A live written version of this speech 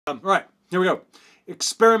Right, here we go.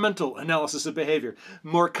 Experimental analysis of behavior,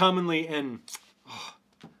 more commonly and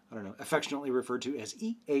I don't know, affectionately referred to as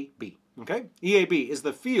EAB. Okay, EAB is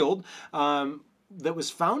the field that was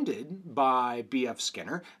founded by B.F.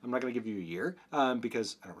 Skinner. I'm not going to give you a year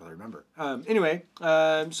because I don't really remember. Anyway,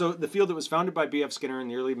 so the field that was founded by B.F. Skinner in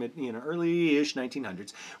the early-ish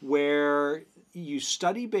 1900s, where you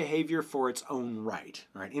study behavior for its own right,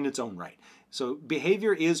 in its own right. So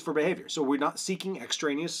behavior is for behavior. So we're not seeking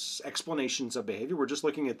extraneous explanations of behavior. We're just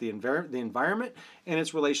looking at the environment and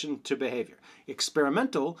its relation to behavior.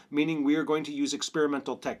 Experimental, meaning we are going to use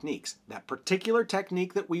experimental techniques. That particular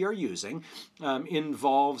technique that we are using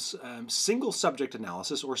involves single subject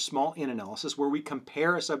analysis or small n analysis, where we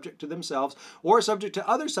compare a subject to themselves or a subject to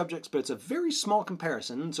other subjects, but it's a very small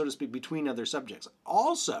comparison, so to speak, between other subjects.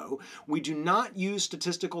 Also, we do not use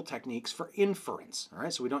statistical techniques for inference. All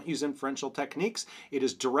right, so we don't use inferential techniques. It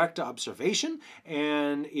is direct observation,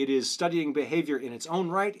 and it is studying behavior in its own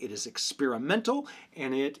right. It is experimental,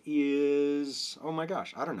 and it is, oh my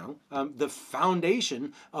gosh, I don't know, the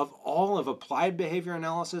foundation of all of applied behavior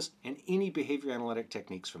analysis and any behavior analytic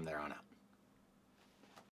techniques from there on out.